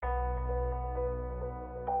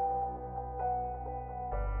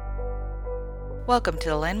Welcome to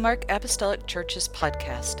the Landmark Apostolic Church's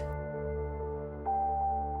podcast.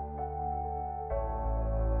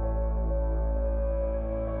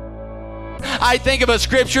 I think of a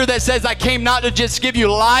scripture that says, I came not to just give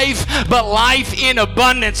you life, but life in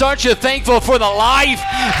abundance. Aren't you thankful for the life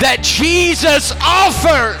that Jesus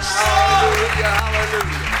offers? Hallelujah,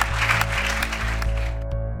 hallelujah.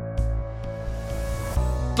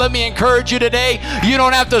 Let me encourage you today, you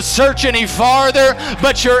don't have to search any farther,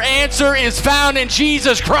 but your answer is found in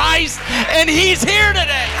Jesus Christ, and He's here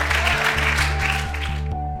today.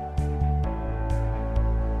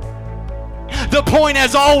 The point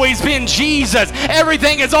has always been Jesus.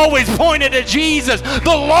 Everything has always pointed to Jesus. The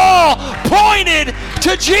law pointed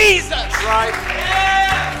to Jesus. Right.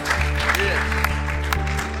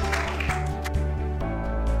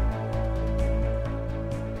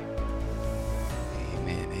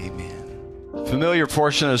 Amen, amen. Familiar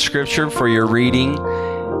portion of Scripture for your reading.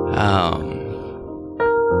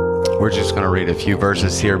 We're just going to read a few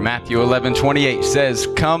verses here. Matthew 11:28 says,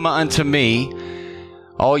 "Come unto me,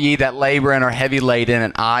 all ye that labor and are heavy laden,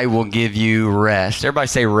 and I will give you rest." Everybody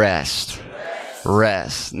say rest.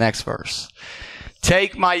 Rest. Next verse.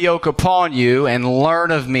 "Take my yoke upon you and learn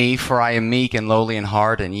of me, for I am meek and lowly in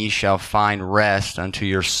heart, and ye shall find rest unto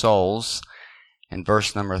your souls." And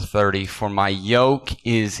verse number 30, "For my yoke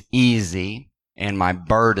is easy and my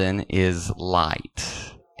burden is light."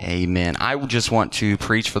 Amen. I just want to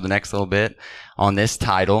preach for the next little bit on this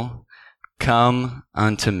title, "Come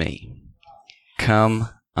unto me." Come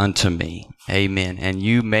unto me. Amen. And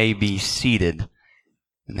you may be seated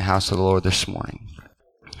in the house of the Lord this morning.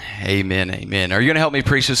 Amen. Amen. Are you going to help me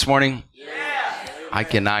preach this morning? Yeah.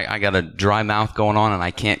 I got a dry mouth going on and I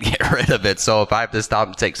can't get rid of it. So if I have to stop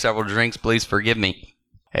and take several drinks, please forgive me.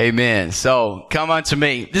 Amen. So come unto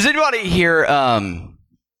me. Does anybody here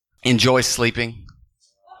enjoy sleeping?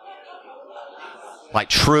 Like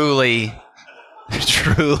truly.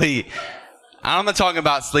 I'm not talking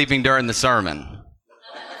about sleeping during the sermon.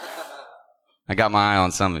 I got my eye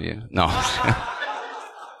on some of you. No.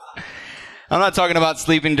 I'm not talking about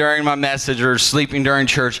sleeping during my message or sleeping during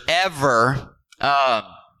church ever,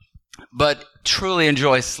 but truly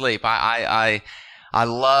enjoy sleep. I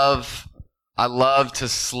love to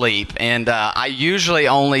sleep, and I usually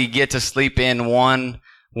only get to sleep in one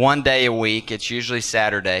day a week. It's usually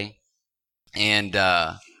Saturday, and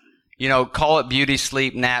call it beauty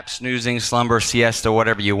sleep, nap, snoozing, slumber, siesta,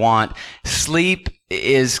 whatever you want. Sleep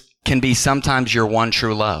can be sometimes your one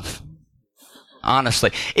true love.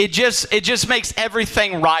 Honestly, it just makes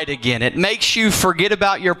everything right again. It makes you forget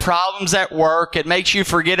about your problems at work. It makes you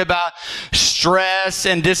forget about stress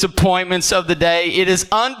and disappointments of the day. It is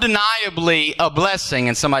undeniably a blessing.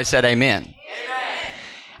 And somebody said amen. Amen.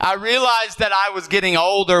 I realized that I was getting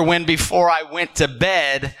older when before I went to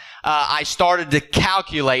bed, I started to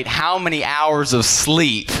calculate how many hours of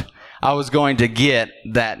sleep I was going to get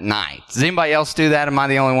that night. Does anybody else do that? Am I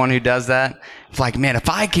the only one who does that? It's like, man, if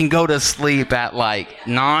I can go to sleep at like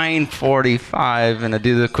 9:45 and I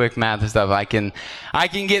do the quick math and stuff, I can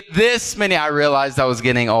get this many. I realized I was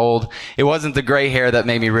getting old. It wasn't the gray hair that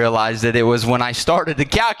made me realize it. It was when I started to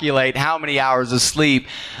calculate how many hours of sleep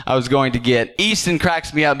I was going to get. Easton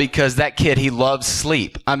cracks me up because that kid, he loves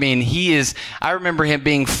sleep. I mean, I remember him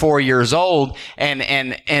being 4 years old and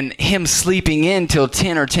him sleeping in till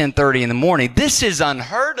 10 or 10:30 in the morning. This is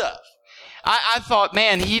unheard of. I thought,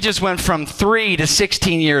 man, he just went from 3 to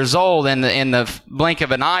 16 years old in the blink of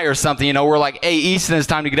an eye or something. We're like, hey, Easton, it's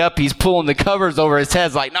time to get up. He's pulling the covers over his head.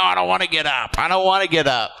 It's like, no, I don't want to get up.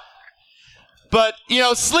 But,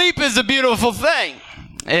 sleep is a beautiful thing.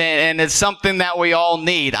 And it's something that we all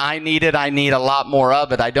need. I need it. I need a lot more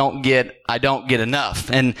of it. I don't get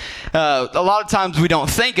enough. And a lot of times we don't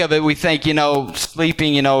think of it. We think,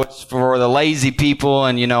 sleeping, it's for the lazy people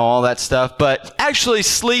and, all that stuff. But actually,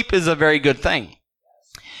 sleep is a very good thing.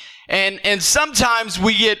 And sometimes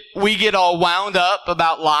we get all wound up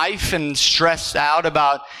about life and stressed out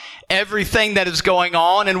about everything that is going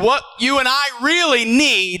on. And what you and I really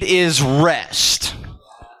need is rest.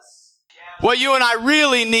 What you and I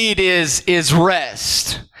really need is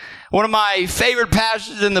rest. One of my favorite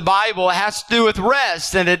passages in the Bible has to do with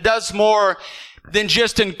rest, and it does more than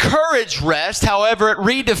just encourage rest. However, it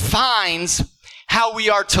redefines how we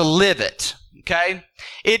are to live it. Okay?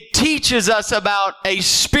 It teaches us about a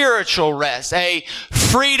spiritual rest, a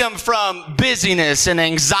freedom from busyness and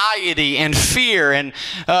anxiety and fear. And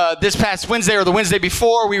this past Wednesday or the Wednesday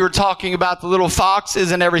before, we were talking about the little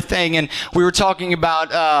foxes and everything, and we were talking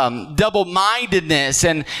about double-mindedness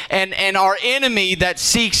and our enemy that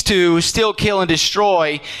seeks to steal, kill, and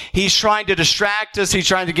destroy. He's trying to distract us. He's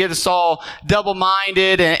trying to get us all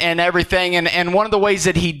double-minded and everything. And one of the ways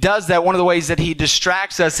that he does that, one of the ways that he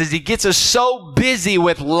distracts us, is he gets us so busy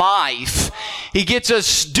with life. He gets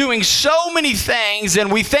us doing so many things,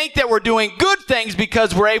 and we think that we're doing good things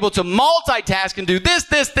because we're able to multitask and do this,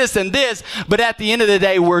 and this, but at the end of the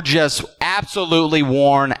day, we're just absolutely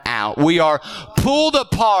worn out. We are pulled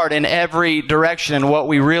apart in every direction, and what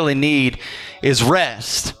we really need is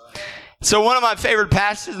rest. So one of my favorite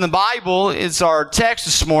passages in the Bible is our text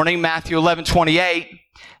this morning, Matthew 11:28.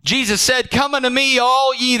 Jesus said, "Come unto me,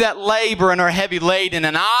 all ye that labor and are heavy laden,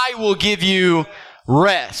 and I will give you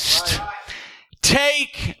rest.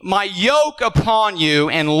 Take my yoke upon you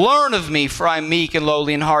and learn of me, for I am meek and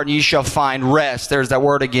lowly in heart, and ye shall find rest." There's that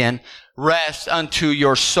word again. Rest unto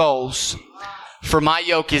your souls. For my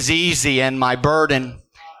yoke is easy and my burden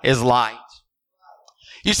is light.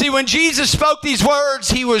 You see, when Jesus spoke these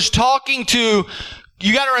words, he was talking to,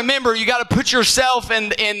 you got to remember, you got to put yourself in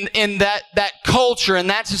that culture and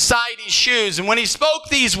that society's shoes. And when he spoke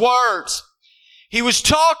these words, he was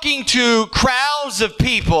talking to crowds of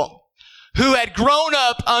people who had grown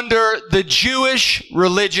up under the Jewish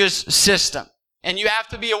religious system. And you have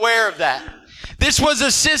to be aware of that. This was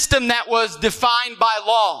a system that was defined by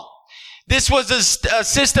law. This was a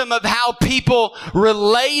system of how people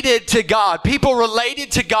related to God. People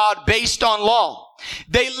related to God based on law.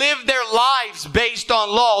 They lived their lives based on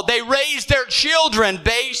law. They raised their children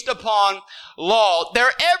based upon law.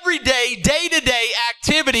 Their everyday, day-to-day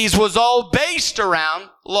activities was all based around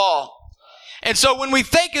law. And so when we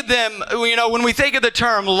think of them, when we think of the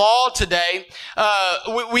term law today,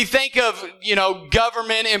 we think of,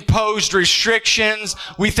 government imposed restrictions.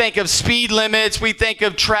 We think of speed limits. We think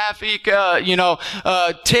of traffic,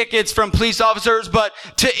 tickets from police officers. But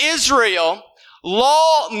to Israel,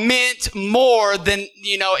 law meant more than,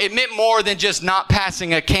 it meant more than just not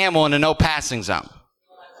passing a camel in a no passing zone.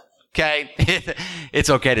 Okay?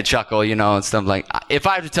 It's okay to chuckle, and stuff like, if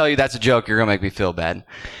I have to tell you that's a joke, you're going to make me feel bad.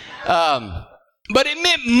 But it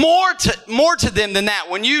meant more to them than that.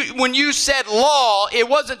 When you said law, it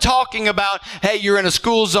wasn't talking about, hey, you're in a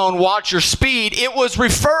school zone, watch your speed. It was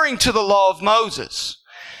referring to the law of Moses.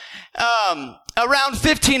 Around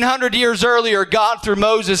 1,500 years earlier, God, through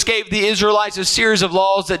Moses, gave the Israelites a series of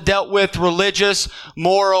laws that dealt with religious,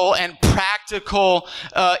 moral, and practical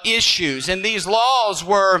issues. And these laws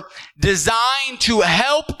were designed to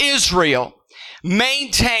help Israel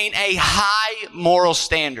maintain a high moral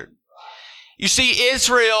standard. You see,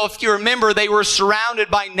 Israel, if you remember, they were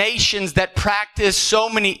surrounded by nations that practiced so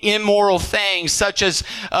many immoral things, such as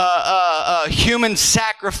human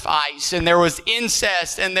sacrifice, and there was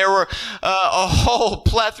incest, and there were a whole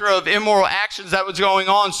plethora of immoral actions that was going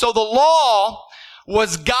on. So the law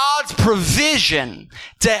was God's provision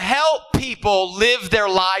to help people live their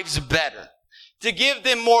lives better, to give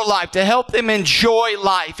them more life, to help them enjoy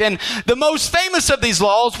life. And the most famous of these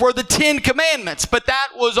laws were the 10 Commandments, but that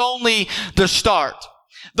was only the start.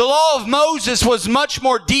 The law of Moses was much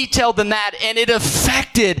more detailed than that, and it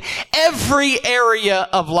affected every area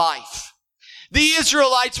of life. The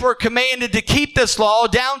Israelites were commanded to keep this law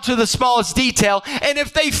down to the smallest detail, and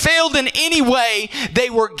if they failed in any way, they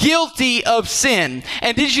were guilty of sin.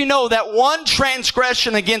 And did you know that one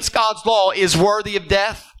transgression against God's law is worthy of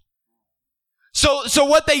death? So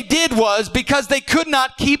what they did was, because they could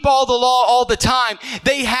not keep all the law all the time,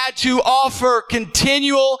 they had to offer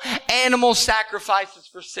continual animal sacrifices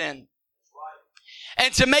for sin.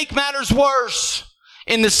 And to make matters worse,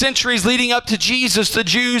 in the centuries leading up to Jesus, the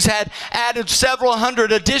Jews had added several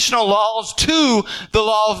hundred additional laws to the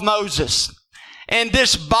law of Moses. And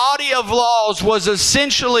this body of laws was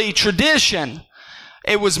essentially tradition.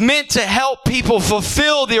 It was meant to help people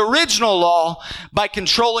fulfill the original law by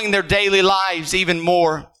controlling their daily lives even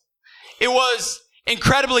more. It was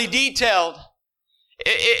incredibly detailed.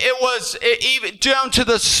 It was even down to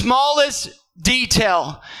the smallest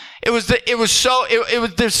detail.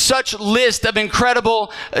 There's such a list of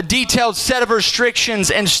incredible detailed set of restrictions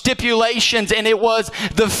and stipulations, and it was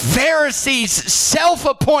the Pharisees'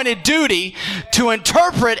 self-appointed duty to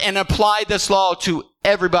interpret and apply this law to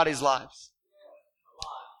everybody's lives.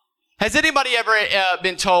 Has anybody ever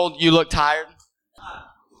been told you look tired?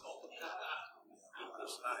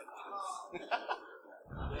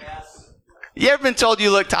 You ever been told you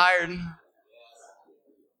look tired?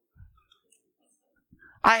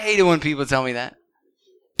 I hate it when people tell me that.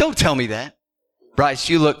 Don't tell me that. Bryce,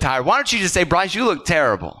 you look tired. Why don't you just say, Bryce, you look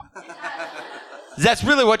terrible? That's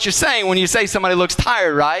really what you're saying when you say somebody looks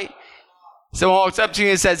tired, right? Someone walks up to you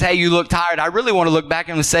and says, hey, you look tired. I really want to look back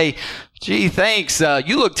and say, gee, thanks.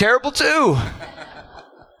 You look terrible too.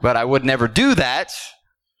 But I would never do that.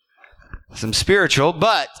 Some spiritual,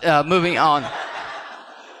 but moving on.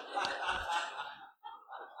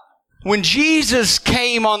 When Jesus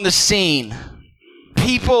came on the scene,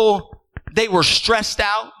 people, they were stressed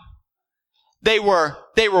out. They were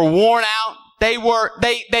worn out. They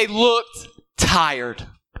looked tired.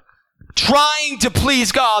 Trying to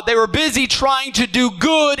please God. They were busy trying to do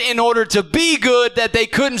good in order to be good, that they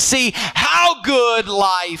couldn't see how good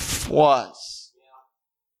life was.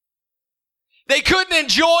 They couldn't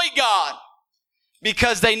enjoy God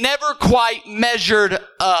because they never quite measured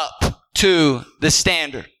up to the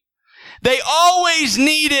standard. They always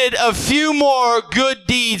needed a few more good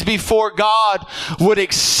deeds before God would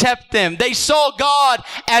accept them. They saw God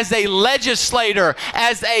as a legislator,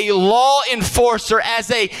 as a law enforcer,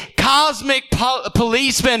 as a cosmic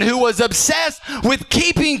policeman who was obsessed with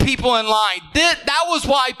keeping people in line. That was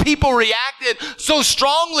why people reacted so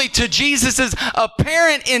strongly to Jesus'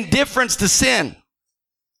 apparent indifference to sin.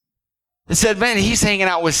 They said, man, he's hanging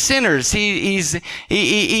out with sinners. What's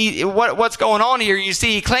going on here? You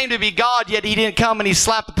see, he claimed to be God, yet he didn't come and he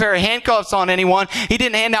slapped a pair of handcuffs on anyone. He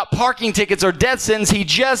didn't hand out parking tickets or death sentence. He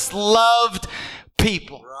just loved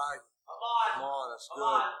people. Right. Come on, that's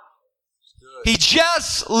good. That's good. He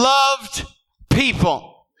just loved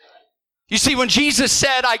people. You see, when Jesus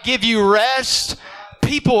said, I give you rest,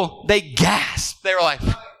 people, they gasped. They were like,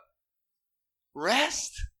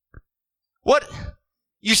 rest? What?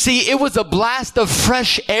 You see, it was a blast of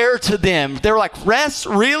fresh air to them. They were like, rest?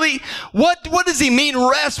 Really? What does he mean,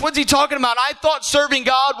 rest? What's he talking about? I thought serving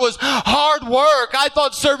God was hard work. I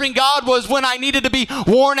thought serving God was when I needed to be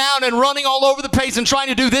worn out and running all over the place and trying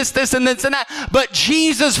to do this, and this, and that. But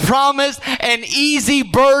Jesus promised an easy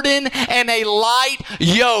burden and a light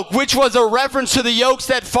yoke, which was a reference to the yokes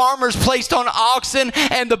that farmers placed on oxen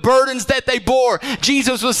and the burdens that they bore.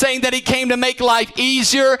 Jesus was saying that he came to make life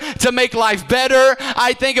easier, to make life better.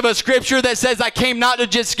 I think of a scripture that says, I came not to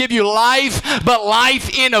just give you life, but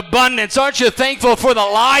life in abundance. Aren't you thankful for the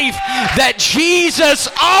life that Jesus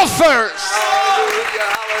offers?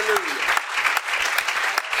 Hallelujah, hallelujah.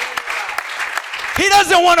 He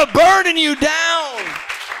doesn't want to burden you down,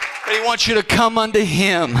 but he wants you to come unto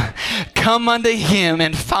him. Come unto him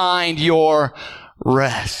and find your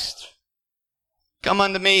rest. Come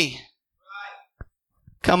unto me.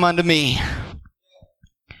 Come unto me.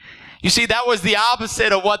 You see, that was the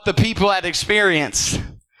opposite of what the people had experienced.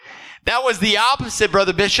 That was the opposite,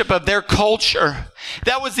 Brother Bishop, of their culture.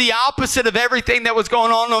 That was the opposite of everything that was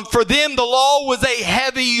going on. For them, the law was a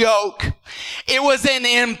heavy yoke. It was an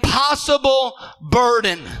impossible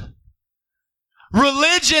burden.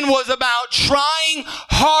 Religion was about trying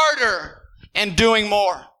harder and doing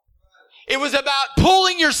more. It was about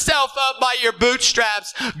pulling yourself up by your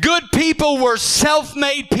bootstraps. Good people were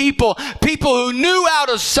self-made people. People who knew how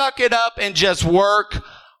to suck it up and just work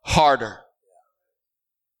harder.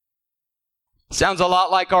 Sounds a lot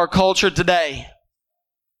like our culture today.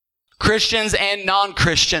 Christians and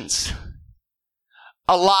non-Christians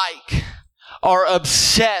alike are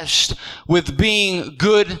obsessed with being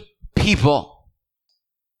good people.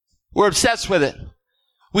 We're obsessed with it.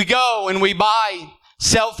 We go and we buy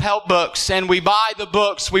self-help books, and we buy the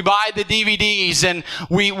books, we buy the DVDs, and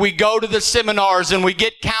we go to the seminars, and we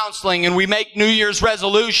get counseling, and we make New Year's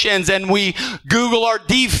resolutions, and we Google our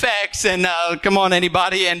defects, and come on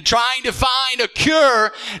anybody, and trying to find a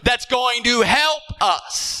cure that's going to help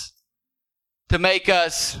us to make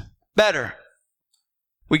us better.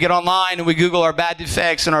 We get online and we Google our bad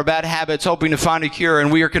defects and our bad habits, hoping to find a cure,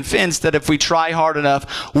 and we are convinced that if we try hard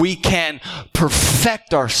enough, we can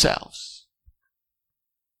perfect ourselves.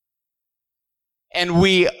 And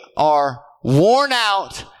we are worn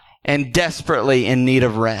out and desperately in need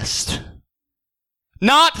of rest.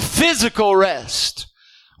 Not physical rest.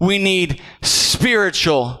 We need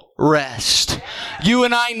spiritual rest. You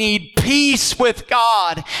and I need peace with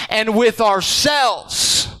God and with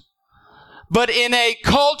ourselves. But in a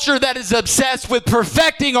culture that is obsessed with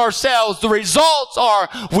perfecting ourselves, the results are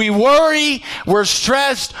we worry, we're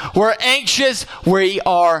stressed, we're anxious, we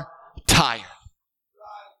are tired.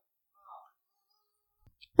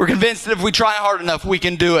 We're convinced that if we try hard enough, we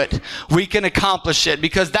can do it. We can accomplish it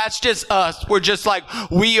because that's just us. We're just like,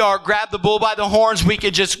 we are grab the bull by the horns.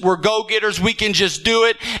 We're go-getters. We can just do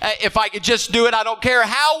it. If I could just do it, I don't care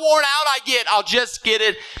how worn out I get. I'll just get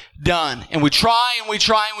it done. And we try and we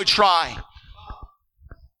try and we try.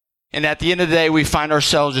 And at the end of the day, we find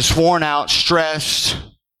ourselves just worn out, stressed,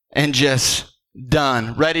 and just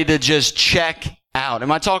done, ready to just check out.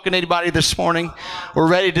 Am I talking to anybody this morning? We're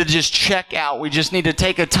ready to just check out. We just need to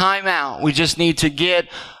take a time out. We just need to get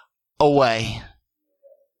away.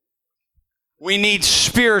 We need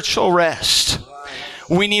spiritual rest.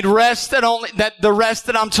 We need rest that the rest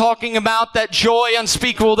that I'm talking about, that joy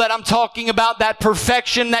unspeakable that I'm talking about, that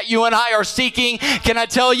perfection that you and I are seeking. Can I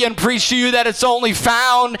tell you and preach to you that it's only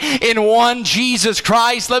found in one Jesus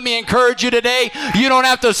Christ? Let me encourage you today. You don't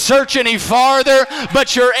have to search any farther,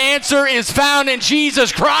 but your answer is found in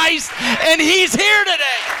Jesus Christ, and He's here today.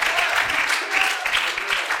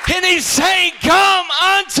 And He's saying, come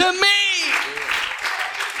unto me.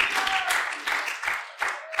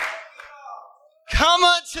 Come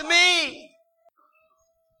unto me.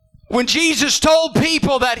 When Jesus told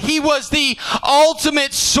people that He was the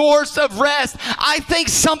ultimate source of rest, I think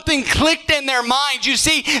something clicked in their minds. You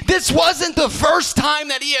see, this wasn't the first time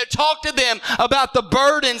that He had talked to them about the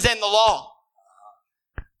burdens and the law.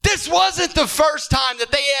 This wasn't the first time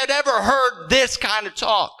that they had ever heard this kind of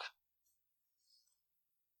talk.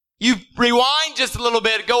 You rewind just a little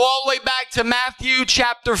bit, go all the way back to Matthew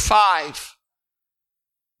chapter 5.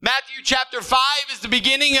 Matthew chapter 5 is the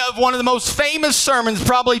beginning of one of the most famous sermons,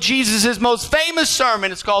 probably Jesus' most famous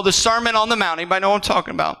sermon. It's called the Sermon on the Mount. Anybody know what I'm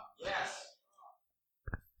talking about? Yes.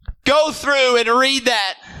 Go through and read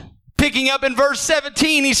that. Picking up in verse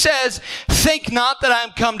 17, He says, think not that I am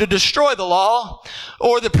come to destroy the law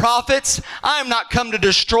or the prophets. I am not come to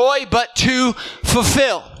destroy, but to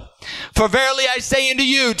fulfill. For verily I say unto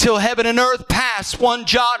you, till heaven and earth pass, one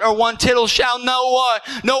jot or one tittle shall no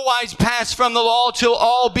wise pass from the law till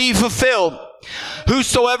all be fulfilled.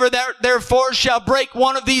 Whosoever therefore shall break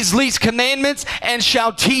one of these least commandments and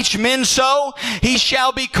shall teach men so, he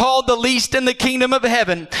shall be called the least in the kingdom of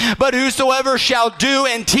heaven. But whosoever shall do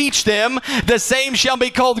and teach them, the same shall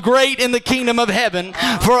be called great in the kingdom of heaven.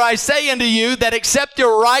 For I say unto you that except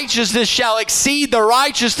your righteousness shall exceed the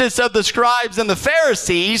righteousness of the scribes and the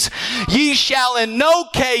Pharisees, ye shall in no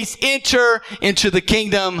case enter into the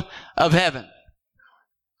kingdom of heaven.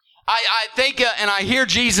 I think, and I hear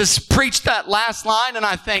Jesus preach that last line, and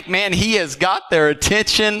I think, man, He has got their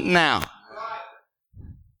attention now.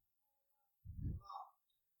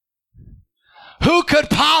 Who could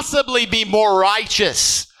possibly be more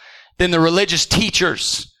righteous than the religious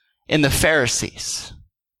teachers and the Pharisees?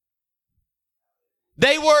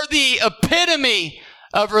 They were the epitome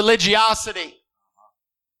of religiosity.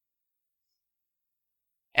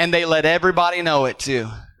 And they let everybody know it too.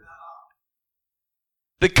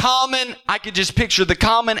 I could just picture the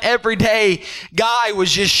common everyday guy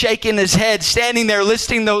was just shaking his head, standing there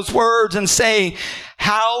listening those words and saying,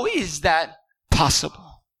 how is that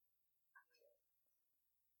possible?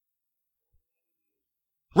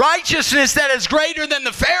 Righteousness that is greater than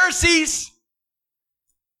the Pharisees?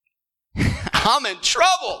 I'm in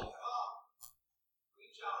trouble.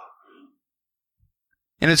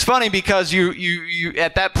 And it's funny because you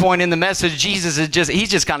at that point in the message, Jesus he's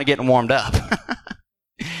just kind of getting warmed up.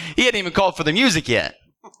 He hadn't even called for the music yet.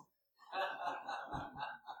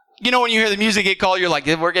 You know, when you hear the music get called, you're like,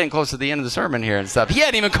 we're getting close to the end of the sermon here and stuff. He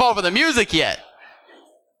hadn't even called for the music yet.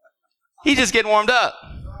 He's just getting warmed up.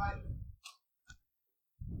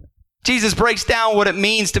 Jesus breaks down what it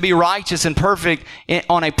means to be righteous and perfect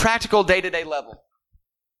on a practical day-to-day level.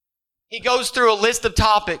 He goes through a list of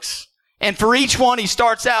topics, and for each one he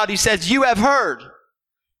starts out, he says, you have heard.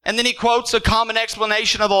 And then he quotes a common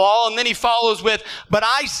explanation of the law, and then he follows with, but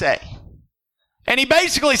I say. And he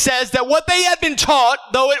basically says that what they had been taught,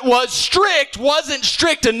 though it was strict, wasn't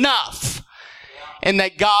strict enough. And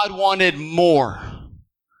that God wanted more.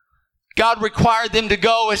 God required them to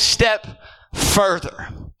go a step further.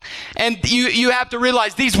 And you have to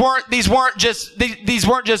realize these weren't just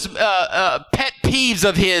pet peeves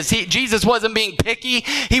of His. Jesus wasn't being picky.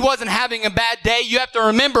 He wasn't having a bad day. You have to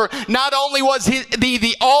remember, not only was He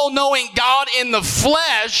the all-knowing God in the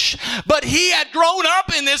flesh, but He had grown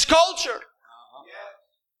up in this culture.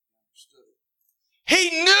 He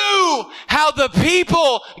knew how the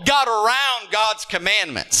people got around God's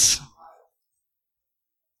commandments.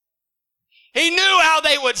 He knew how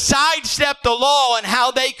they would sidestep the law and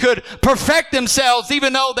how they could perfect themselves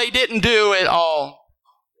even though they didn't do it all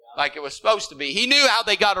like it was supposed to be. He knew how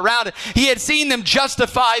they got around it. He had seen them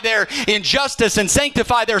justify their injustice and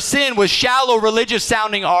sanctify their sin with shallow religious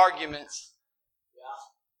sounding arguments.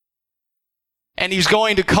 And He's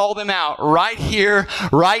going to call them out right here,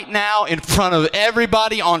 right now, in front of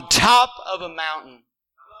everybody on top of a mountain.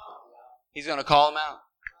 He's going to call them out.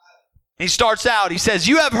 He starts out, he says,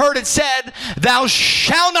 you have heard it said, thou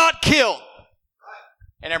shalt not kill.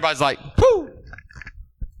 And everybody's like, whoo,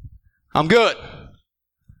 I'm good.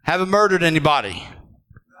 Haven't murdered anybody.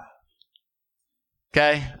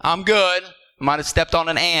 Okay, I'm good. Might have stepped on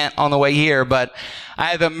an ant on the way here, but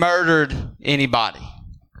I haven't murdered anybody.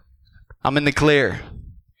 I'm in the clear.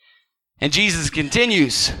 And Jesus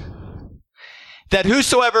continues that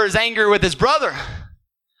whosoever is angry with his brother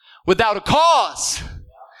without a cause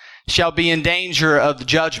shall be in danger of the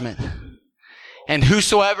judgment. And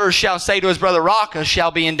whosoever shall say to his brother, Raca,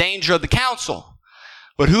 shall be in danger of the council.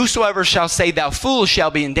 But whosoever shall say, thou fool,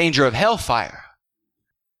 shall be in danger of hellfire.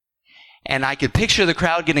 And I could picture the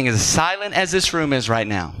crowd getting as silent as this room is right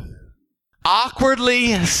now.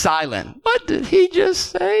 Awkwardly silent. What did he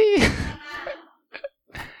just say?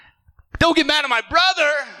 Don't get mad at my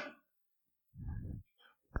brother.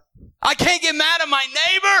 I can't get mad at my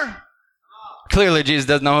neighbor. Clearly, Jesus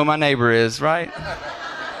doesn't know who my neighbor is, right?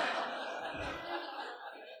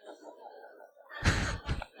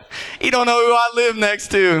 He don't know who I live next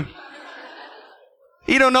to.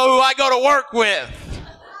 He don't know who I go to work with.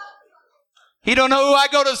 He don't know who I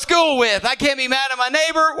go to school with. I can't be mad at my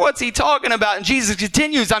neighbor. What's he talking about? And Jesus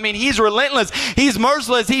continues. I mean, he's relentless. He's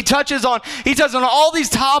merciless. He touches on all these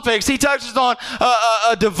topics. He touches on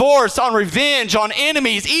a divorce, on revenge, on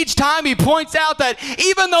enemies. Each time he points out that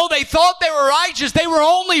even though they thought they were righteous, they were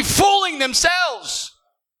only fooling themselves.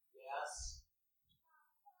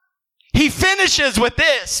 He finishes with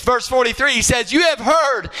this, verse 43. He says, you have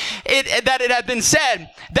heard that it hath been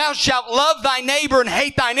said, thou shalt love thy neighbor and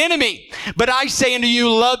hate thine enemy. But I say unto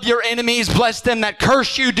you, love your enemies, bless them that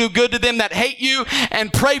curse you, do good to them that hate you,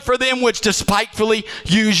 and pray for them which despitefully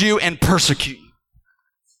use you and persecute you.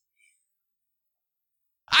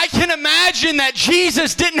 I can imagine that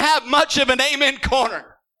Jesus didn't have much of an amen corner.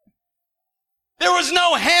 There was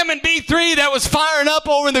no Hammond B3 that was firing up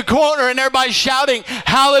over in the corner and everybody shouting,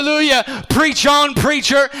 hallelujah, preach on,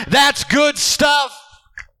 preacher, that's good stuff.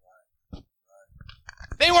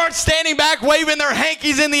 They weren't standing back waving their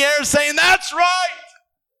hankies in the air saying, that's right.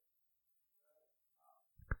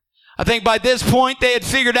 I think by this point they had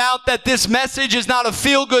figured out that this message is not a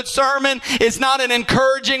feel-good sermon. It's not an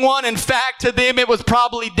encouraging one. In fact, to them it was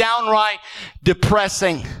probably downright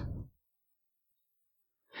depressing.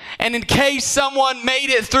 And in case someone made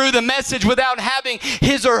it through the message without having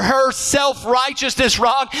his or her self-righteousness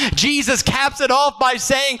wrong, Jesus caps it off by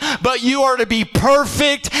saying, but you are to be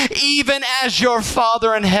perfect even as your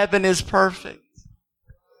Father in heaven is perfect.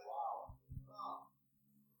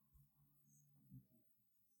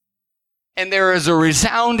 And there is a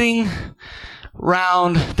resounding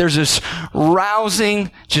round, there's this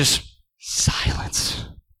rousing just silence.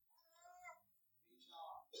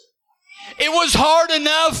 It was hard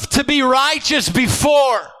enough to be righteous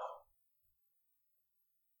before.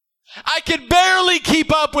 I could barely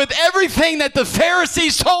keep up with everything that the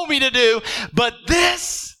Pharisees told me to do, but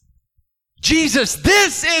this, Jesus,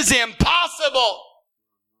 this is impossible.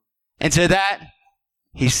 And to that,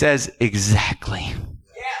 he says, exactly.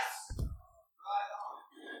 Yes. Right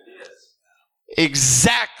on.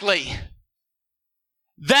 Exactly.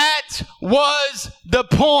 That was the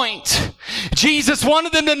point. Jesus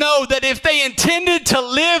wanted them to know that if they intended to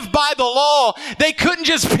live by the law, they couldn't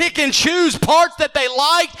just pick and choose parts that they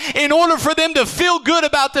liked in order for them to feel good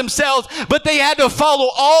about themselves, but they had to follow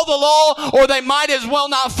all the law or they might as well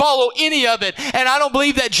not follow any of it. And I don't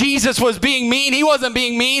believe that Jesus was being mean. He wasn't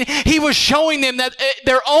being mean. He was showing them that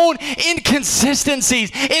their own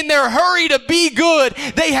inconsistencies, in their hurry to be good,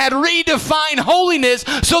 they had redefined holiness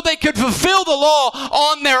so they could fulfill the law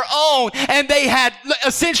on their own, and they had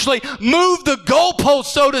essentially moved the goalpost,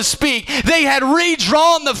 so to speak. They had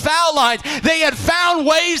redrawn the foul lines. They had found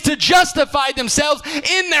ways to justify themselves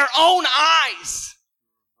in their own eyes.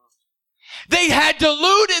 They had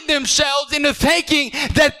deluded themselves into thinking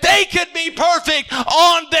that they could be perfect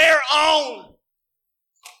on their own.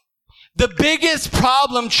 The biggest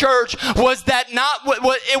problem, church, was that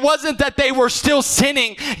it wasn't that they were still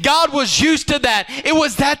sinning. God was used to that. It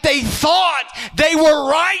was that they thought they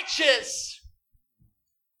were righteous.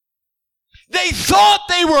 They thought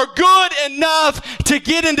they were good enough to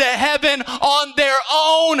get into heaven on their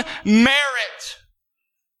own merit.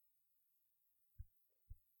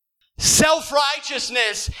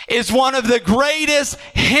 Self-righteousness is one of the greatest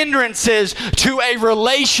hindrances to a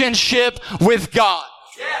relationship with God.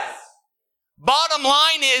 Yes. Bottom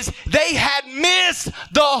line is, they had missed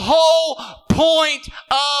the whole point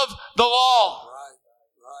of the law.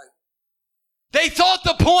 Right. They thought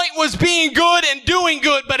the point was being good and doing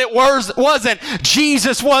good, but it wasn't.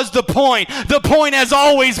 Jesus was the point. The point has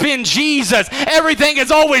always been Jesus. Everything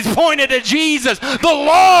has always pointed to Jesus. The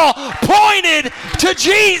law pointed to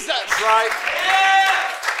Jesus. Right.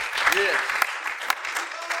 Yeah.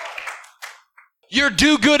 Your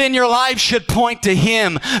do-good in your life should point to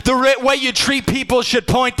Him. The way you treat people should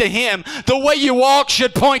point to Him. The way you walk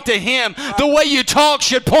should point to Him. The way you talk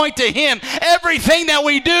should point to Him. Everything that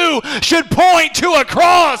we do should point to a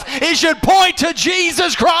cross. It should point to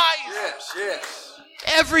Jesus Christ. Yes.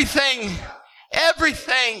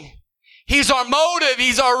 Everything. He's our motive.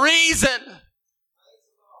 He's our reason.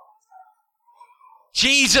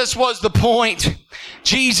 Jesus was the point.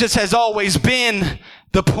 Jesus has always been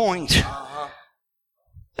the point.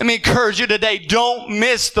 Let me encourage you today, don't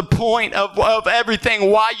miss the point of everything,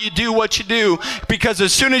 why you do what you do. Because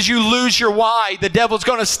as soon as you lose your why, the devil's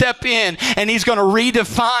going to step in and he's going to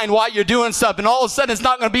redefine why you're doing stuff. And all of a sudden, it's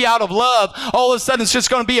not going to be out of love. All of a sudden, it's just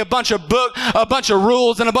going to be a bunch of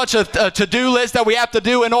rules and a bunch of to-do lists that we have to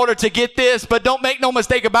do in order to get this. But don't make no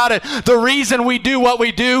mistake about it. The reason we do what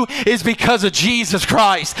we do is because of Jesus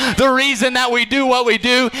Christ. The reason that we do what we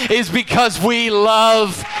do is because we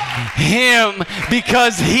love Him.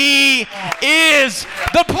 Because He is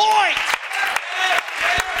the point.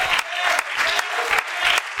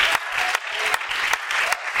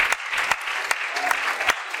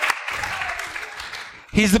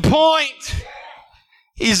 He's the point.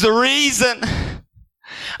 He's the reason.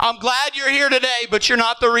 I'm glad you're here today, but you're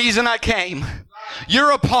not the reason I came.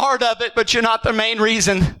 You're a part of it, but you're not the main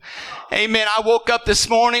reason. Amen. I woke up this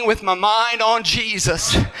morning with my mind on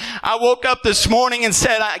Jesus. I woke up this morning and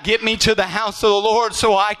said, get me to the house of the Lord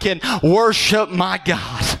so I can worship my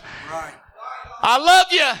God. I love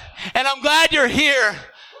you, and I'm glad you're here,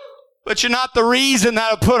 but you're not the reason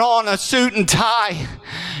that I put on a suit and tie.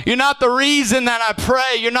 You're not the reason that I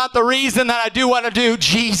pray. You're not the reason that I do what I do.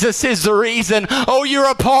 Jesus is the reason. Oh, you're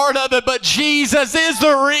a part of it, but Jesus is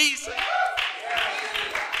the reason.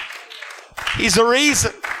 He's the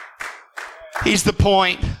reason. He's the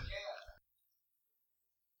point.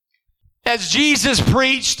 As Jesus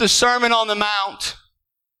preached the Sermon on the Mount,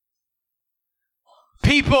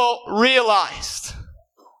 people realized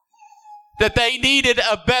that they needed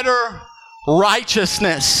a better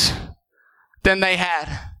righteousness than they had.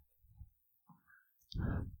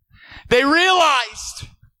 They realized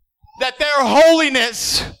that their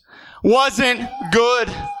holiness wasn't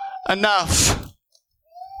good enough.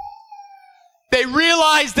 They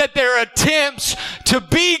realized that their attempts to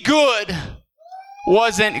be good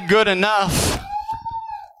wasn't good enough.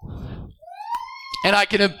 And I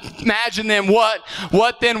can imagine them,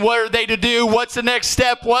 what then were they to do? What's the next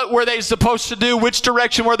step? What were they supposed to do? Which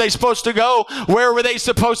direction were they supposed to go? Where were they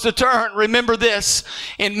supposed to turn? Remember this,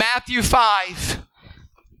 in Matthew 5,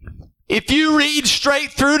 if you read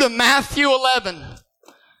straight through to Matthew 11,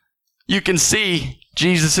 you can see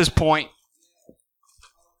Jesus' point.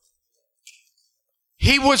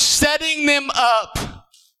 He was setting them up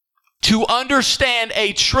to understand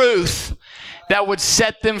a truth that would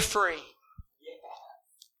set them free.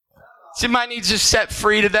 Somebody needs to set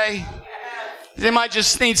free today? Somebody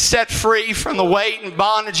just needs set free from the weight and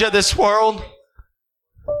bondage of this world?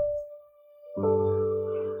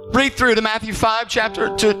 Read through to Matthew 5, chapter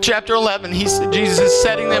 11. Jesus is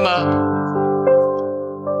setting them up.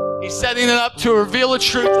 He's setting them up to reveal a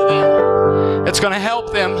truth to them that's going to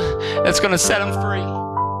help them, that's going to set them free.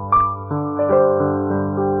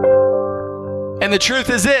 And the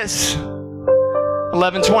truth is this,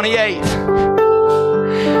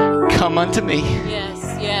 11:28. Come unto me. Yes.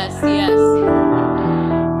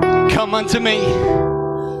 Come unto me.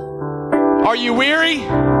 Are you weary?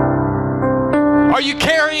 Are you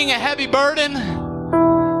carrying a heavy burden?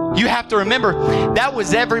 You have to remember, that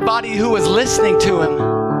was everybody who was listening to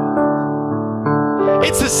him.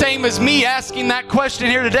 It's the same as me asking that question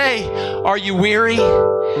here today. Are you weary?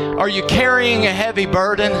 Are you carrying a heavy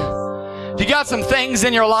burden? You got some things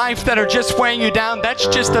in your life that are just weighing you down? That's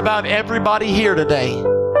just about everybody here today.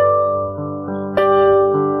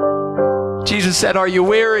 Jesus said, are you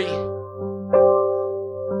weary?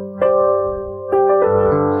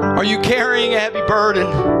 Are you carrying a heavy burden?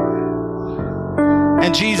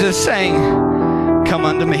 And Jesus saying, come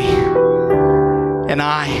unto me, and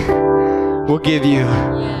I will give you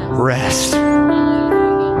rest.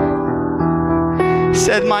 He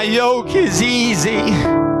said, my yoke is easy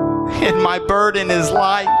and my burden is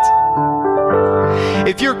light.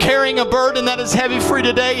 If you're carrying a burden that is heavy for you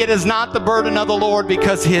today, it is not the burden of the Lord,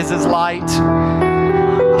 because His is light.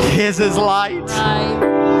 His is light.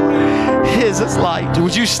 His is light.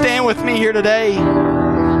 Would you stand with me here today?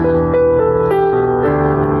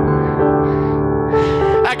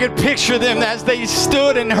 I could picture them as they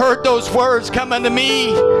stood and heard those words, come unto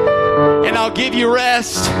me and I'll give you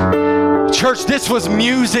rest. Church, this was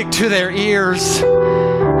music to their ears.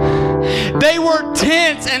 They were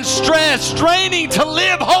tense and stressed, straining to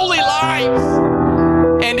live holy lives.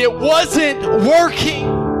 and it wasn't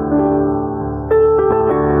working.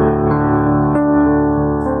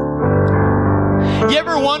 You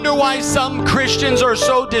ever wonder why some Christians are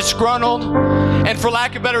so disgruntled and, for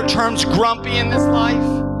lack of better terms, grumpy in this life?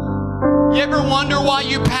 You ever wonder why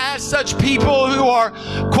you pass such people who are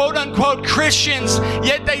quote-unquote Christians,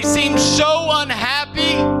 yet they seem so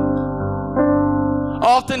unhappy?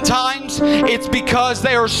 Oftentimes, it's because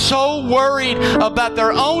they are so worried about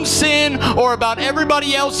their own sin or about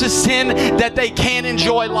everybody else's sin that they can't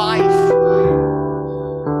enjoy life.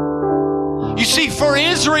 You see, for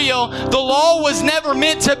Israel, the law was never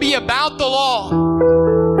meant to be about the law.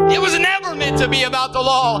 It was never meant to be about the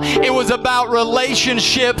law. It was about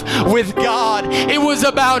relationship with God. It was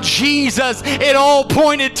about Jesus. It all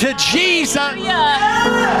pointed to Jesus.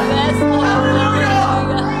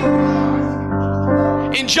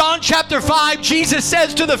 In John chapter 5, Jesus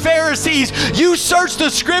says to the Pharisees, you search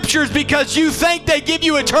the scriptures because you think they give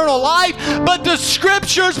you eternal life, but the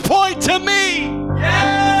scriptures point to me.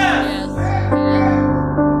 Yes.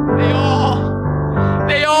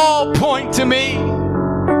 They all point to me.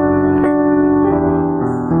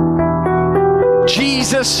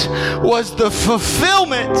 Jesus was the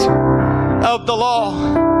fulfillment of the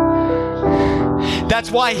law. That's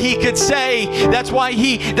why he could say, that's why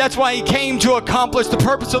he came to accomplish the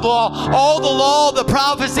purpose of the law. All the law, the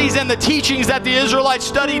prophecies, and the teachings that the Israelites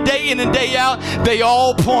studied day in and day out, they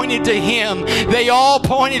all pointed to him. They all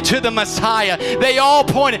pointed to the Messiah. They all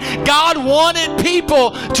pointed. God wanted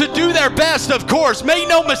people to do their best, of course. Make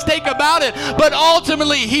no mistake about it. But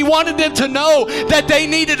ultimately, he wanted them to know that they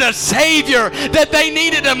needed a Savior, that they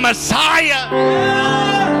needed a Messiah.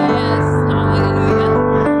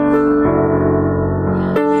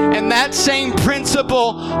 That same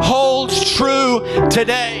principle holds true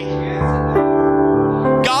today.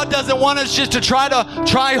 God doesn't want us just to try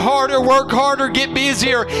harder, work harder, get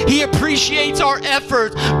busier. He appreciates our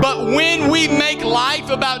efforts. But when we make life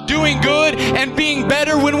about doing good and being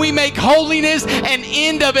better, when we make holiness an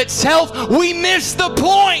end of itself, we miss the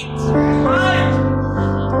point.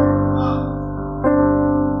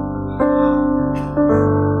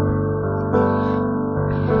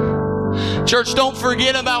 Church, don't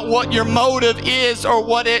forget about what your motive is or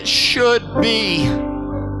what it should be.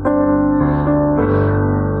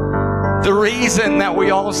 The reason that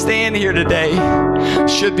we all stand here today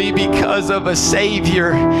should be because of a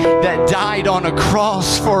Savior that died on a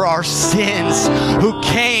cross for our sins, who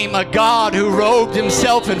came, a God who robed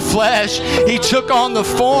himself in flesh. He took on the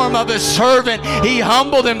form of a servant. He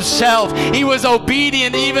humbled himself. He was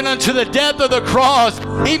obedient even unto the death of the cross.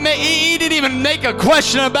 He didn't even make a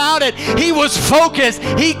question about it. He was focused.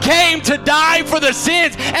 He came to die for the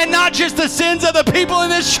sins, and not just the sins of the people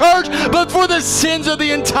in this church, but for the sins of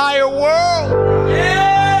the entire world.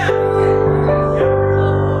 Yeah.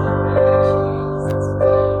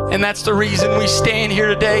 And that's the reason we stand here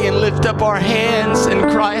today and lift up our hands and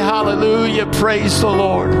cry hallelujah, praise the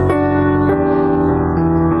Lord.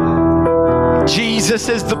 Jesus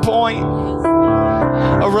is the point.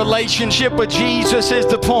 A relationship with Jesus is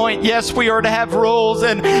the point. Yes, we are to have rules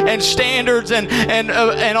and standards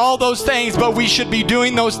and all those things, but we should be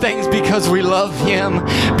doing those things because we love Him.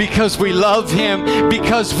 Because we love Him.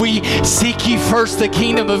 Because we seek ye first the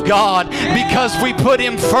kingdom of God. Because we put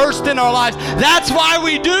Him first in our lives. That's why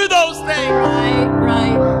we do those things. Right.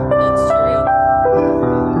 That's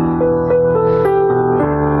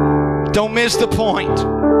true. Don't miss the point.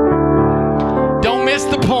 Don't miss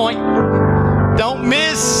the point. Don't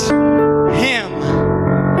miss Him,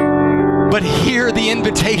 but hear the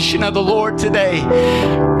invitation of the Lord today.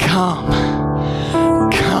 Come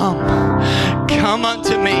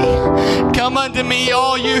unto me. Come unto me,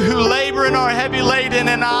 all you who labor and are heavy laden,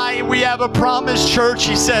 and we have a promise, church.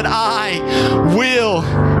 He said, I will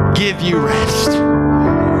give you rest.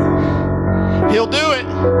 He'll do it.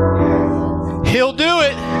 He'll do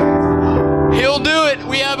it. He'll do it.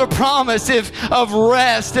 We have a promise of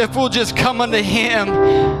rest if we'll just come unto Him.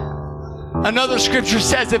 Another scripture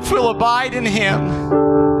says if we'll abide in Him,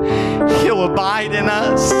 He'll abide in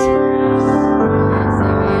us.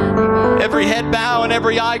 Every head bow and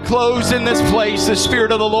every eye closed in this place. The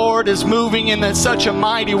Spirit of the Lord is moving in such a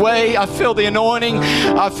mighty way. I feel the anointing.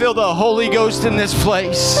 I feel the Holy Ghost in this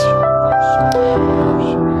place.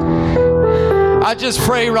 I just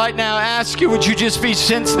pray right now, ask you, would you just be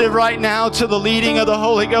sensitive right now to the leading of the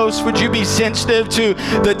Holy Ghost? Would you be sensitive to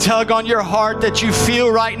the tug on your heart that you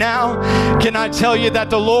feel right now? Can I tell you that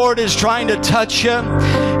the Lord is trying to touch you?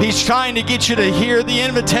 He's trying to get you to hear the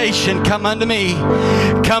invitation. Come unto me.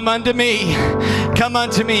 Come unto me. Come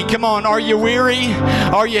unto me. Come on. Are you weary?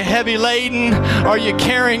 Are you heavy laden? Are you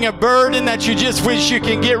carrying a burden that you just wish you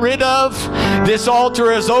can get rid of? This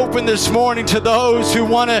altar is open this morning to those who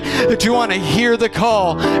want to hear the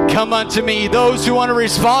call. Come unto me. Those who want to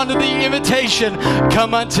respond to the invitation,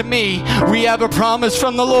 come unto me. We have a promise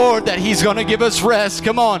from the Lord that He's going to give us rest.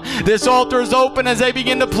 Come on. This altar is open as they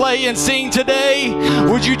begin to play and sing today.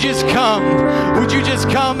 Would you just come? Would you just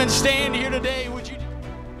come and stand here today?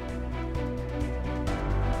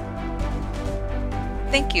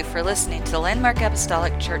 Thank you for listening to the Landmark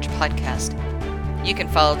Apostolic Church podcast. You can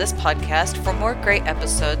follow this podcast for more great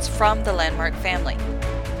episodes from the Landmark family.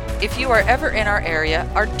 If you are ever in our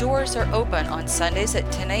area, our doors are open on Sundays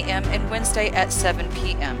at 10 a.m. and Wednesday at 7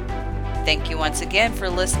 p.m. Thank you once again for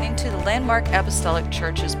listening to the Landmark Apostolic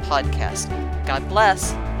Church's podcast. God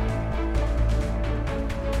bless.